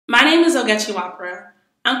My name is Ogechi Wapra.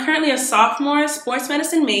 I'm currently a sophomore, sports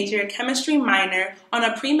medicine major, chemistry minor on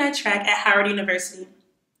a pre-med track at Howard University.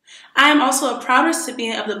 I am also a proud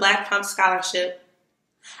recipient of the Black Pump Scholarship.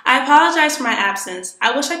 I apologize for my absence.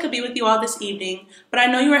 I wish I could be with you all this evening, but I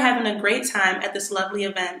know you are having a great time at this lovely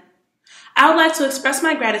event. I would like to express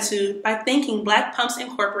my gratitude by thanking Black Pumps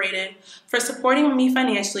Incorporated for supporting me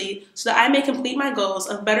financially so that I may complete my goals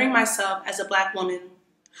of bettering myself as a Black woman.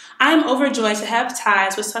 I am overjoyed to have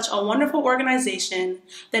ties with such a wonderful organization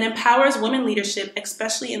that empowers women leadership,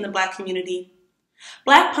 especially in the Black community.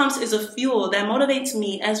 Black Pumps is a fuel that motivates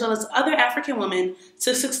me as well as other African women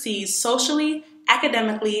to succeed socially,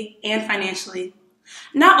 academically, and financially.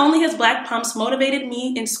 Not only has Black Pumps motivated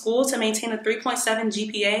me in school to maintain a 3.7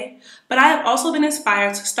 GPA, but I have also been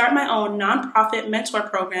inspired to start my own nonprofit mentor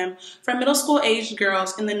program for middle school aged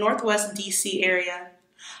girls in the Northwest DC area.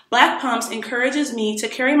 Black Pumps encourages me to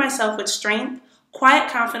carry myself with strength,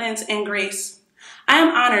 quiet confidence, and grace. I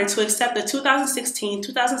am honored to accept the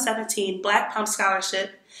 2016-2017 Black Pump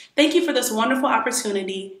Scholarship. Thank you for this wonderful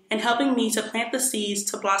opportunity and helping me to plant the seeds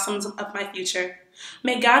to blossoms of my future.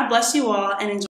 May God bless you all and enjoy.